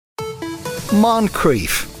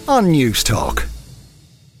Moncrief on News Talk.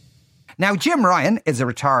 Now, Jim Ryan is a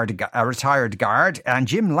retired guard, and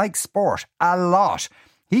Jim likes sport a lot.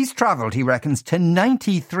 He's travelled, he reckons, to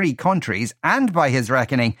 93 countries and, by his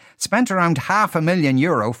reckoning, spent around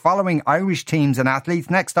 €500,000 following Irish teams and athletes.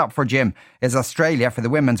 Next up for Jim is Australia for the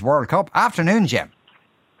Women's World Cup. Afternoon, Jim.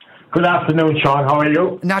 Good afternoon, Sean. How are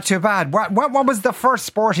you? Not too bad. What was the first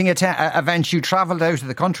sporting event you travelled out of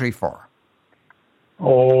the country for?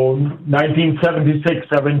 1976,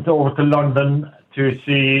 I went over to London to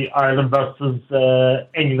see Ireland versus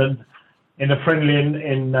England in a friendly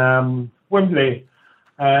in Wembley.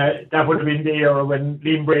 That would have been the era when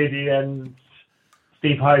Liam Brady and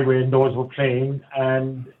Steve Highway and those were playing,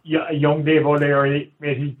 and young Dave O'Leary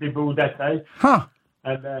made his debut that night. Huh.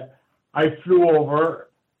 And I flew over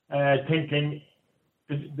thinking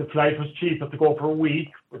the flight was cheaper to go for a week,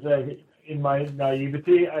 but in my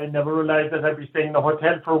naivety, I never realised that I'd be staying in a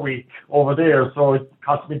hotel for a week over there, so it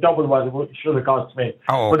cost me double what it should have cost me.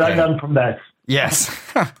 Oh, okay. But I learned from that. Yes.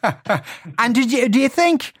 And do you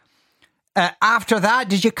think after that,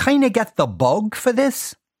 did you kind of get the bug for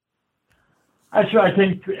this? Actually, I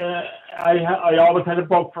think I always had a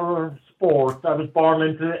bug for sport. I was born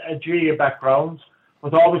into a GAA background,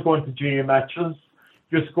 was always going to GAA matches.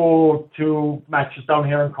 Just go to matches down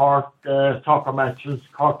here in Cork, soccer matches.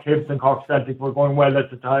 Cork Hibs and Cork Celtic were going well at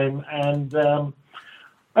the time, and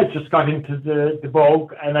I just got into the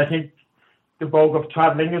bug, and I think the bug of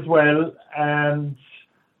travelling as well, and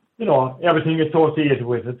everything associated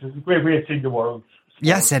with it. It's a great way of seeing the world.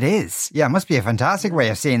 Yes, it is. Yeah, it must be a fantastic way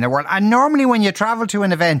of seeing the world. And normally when you travel to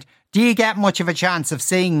an event, do you get much of a chance of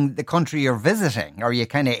seeing the country you're visiting? Or are you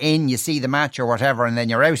kind of you see the match or whatever, and then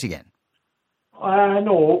you're out again?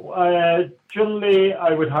 No. Generally,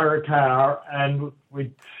 I would hire a car, and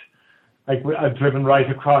I've driven right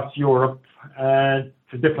across Europe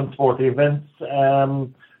to different sporting events,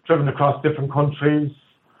 driven across different countries,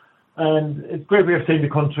 and it's a great way of seeing the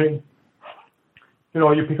country.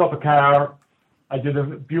 You pick up a car. I did a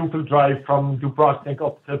beautiful drive from Dubrovnik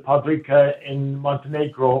up to Podgorica in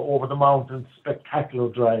Montenegro over the mountains. Spectacular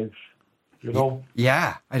drive,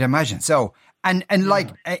 Yeah, I'd imagine so. And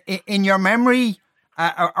in your memory,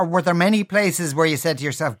 or were there many places where you said to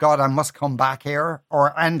yourself, God, I must come back here?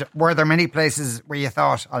 And were there many places where you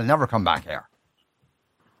thought, I'll never come back here?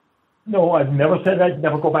 No, I've never said I'd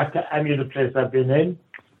never go back to any of the places I've been in.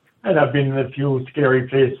 And I've been in a few scary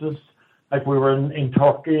places. Like we were in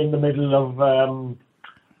Turkey in the middle of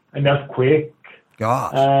an earthquake.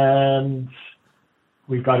 God. And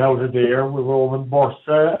we got out of there. We were over in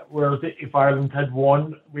Bursa, where if Ireland had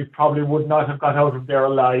won, we probably would not have got out of there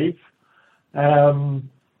alive.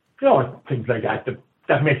 Things like that.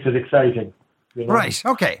 That makes it exciting. Right,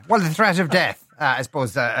 okay. Well, the threat of death, I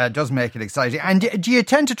suppose, does make it exciting. And do you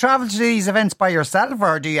tend to travel to these events by yourself,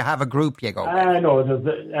 or do you have a group you go with? No,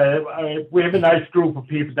 we have a nice group of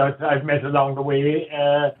people that I've met along the way.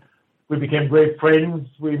 We became great friends.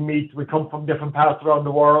 We come from different parts around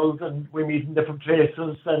the world, and we meet in different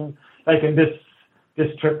places. And like in this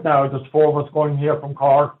trip now, there's 4 of us going here from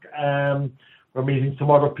Cork. We're meeting some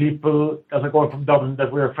other people that are going from Dublin that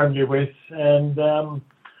we're friendly with. And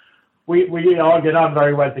we all get on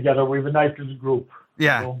very well together. We have a nice little group.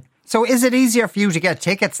 Yeah. So is it easier for you to get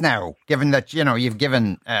tickets now, given that, you've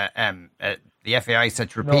given the FAI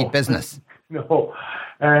such repeat business? No.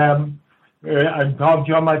 I'm talking to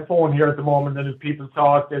you on my phone here at the moment, and if people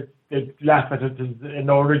saw it, they'd laugh at it as an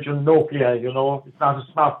original Nokia, It's not a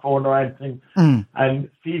smartphone or anything. Mm. And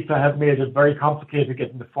FIFA have made it very complicated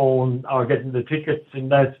getting the phone or getting the tickets, in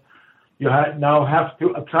that you now have to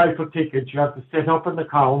apply for tickets. You have to set up an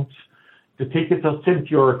account. The tickets are sent to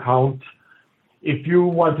your account. If you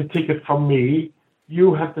want a ticket from me,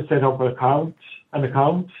 you have to set up an account.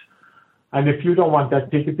 And if you don't want that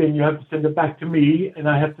ticket, then you have to send it back to me, and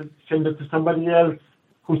I have to send it to somebody else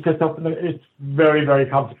who sets up. It's very, very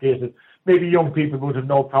complicated. Maybe young people would have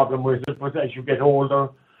no problem with it, but as you get older,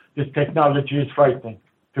 this technology is frightening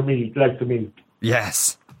to me,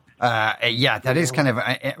 Yes. That is kind of...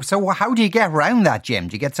 so how do you get around that, Jim?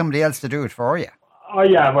 Do you get somebody else to do it for you? Oh,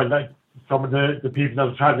 yeah. Well, some of the people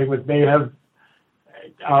that are traveling with me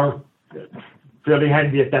are fairly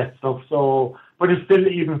handy at that stuff. So, but it's still,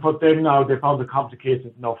 even for them now, they found it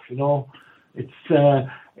complicated enough, It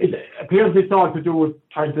appears it's all to do with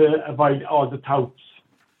trying to avoid all the touts.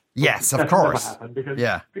 Yes, of course. Because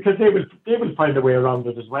they will find a way around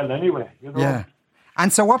it as well anyway, Yeah.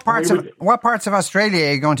 And so what parts of Australia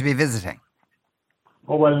are you going to be visiting?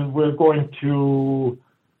 Oh, well,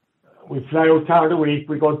 we fly out Saturday week.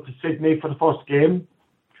 We go to Sydney for the first game.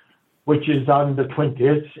 which is on the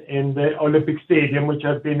 20th in the Olympic Stadium, which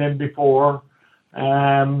I've been in before.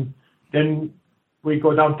 Then we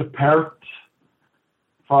go down to Perth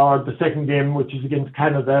for the second game, which is against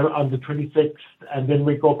Canada on the 26th. And then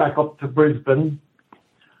we go back up to Brisbane.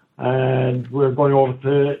 And we're going over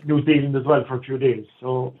to New Zealand as well for a few days.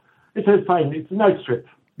 So it's fine. It's a nice trip.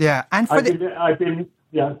 Yeah. And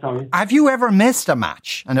yeah, sorry. Have you ever missed a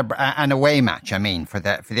match, an away match, I mean, for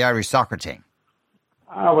the Irish soccer team?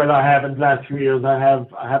 Well, I haven't. Last few years, I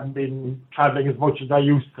haven't been travelling as much as I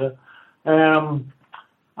used to.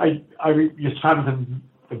 I used to travel to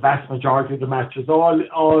the vast majority of the matches,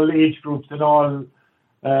 all age groups and all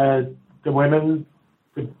the women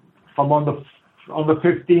from under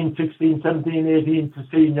 15, 16, 17, 18 to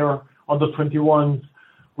senior, under 21s.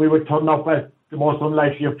 We would turn up at the most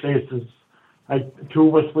unlikely of places. Two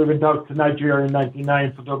of us, we went out to Nigeria in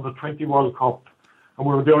 '99 for the under 20 World Cup, and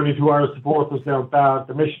we were the only 2 Irish supporters there,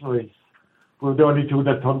 the missionaries. We were the only 2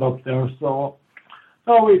 that turned up there. So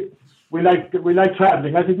we like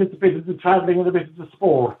travelling. I think it's a bit of the travelling and a bit of the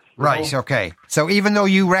sport. Right, okay. So even though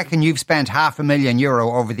you reckon you've spent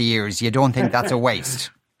 €500,000 over the years, you don't think that's a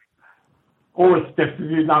waste? Oh, it's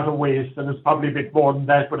definitely not a waste, and it's probably a bit more than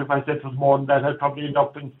that. But if I said it was more than that, I'd probably end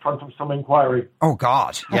up in front of some inquiry. Oh,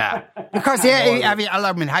 God, yeah. Because, have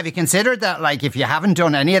you considered that, like, if you haven't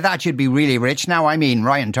done any of that, you'd be really rich now? I mean,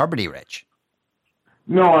 Ryan Tubridy rich.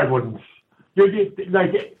 No, I wouldn't.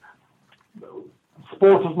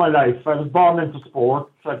 Sport was my life. I was born into sport.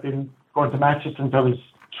 I've been going to matches since I was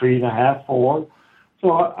 3.5, 4.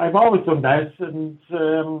 So I've always done that, and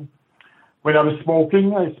when I was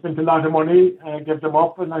smoking, I spent a lot of money, gave them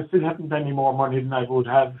up, and I still haven't any more money than I would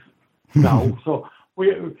have now. So,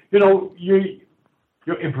 you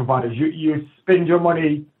improvise. You spend your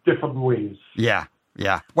money different ways. Yeah.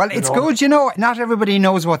 Well, it's good, not everybody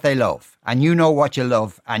knows what they love, and you know what you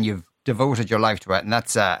love, and you've devoted your life to it, and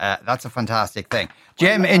that's a fantastic thing.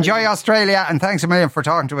 Jim, enjoy Australia, and thanks a million for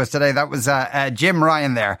talking to us today. That was Jim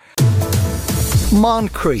Ryan there.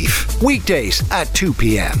 Moncrief, weekdays at 2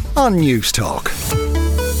 p.m. on News Talk.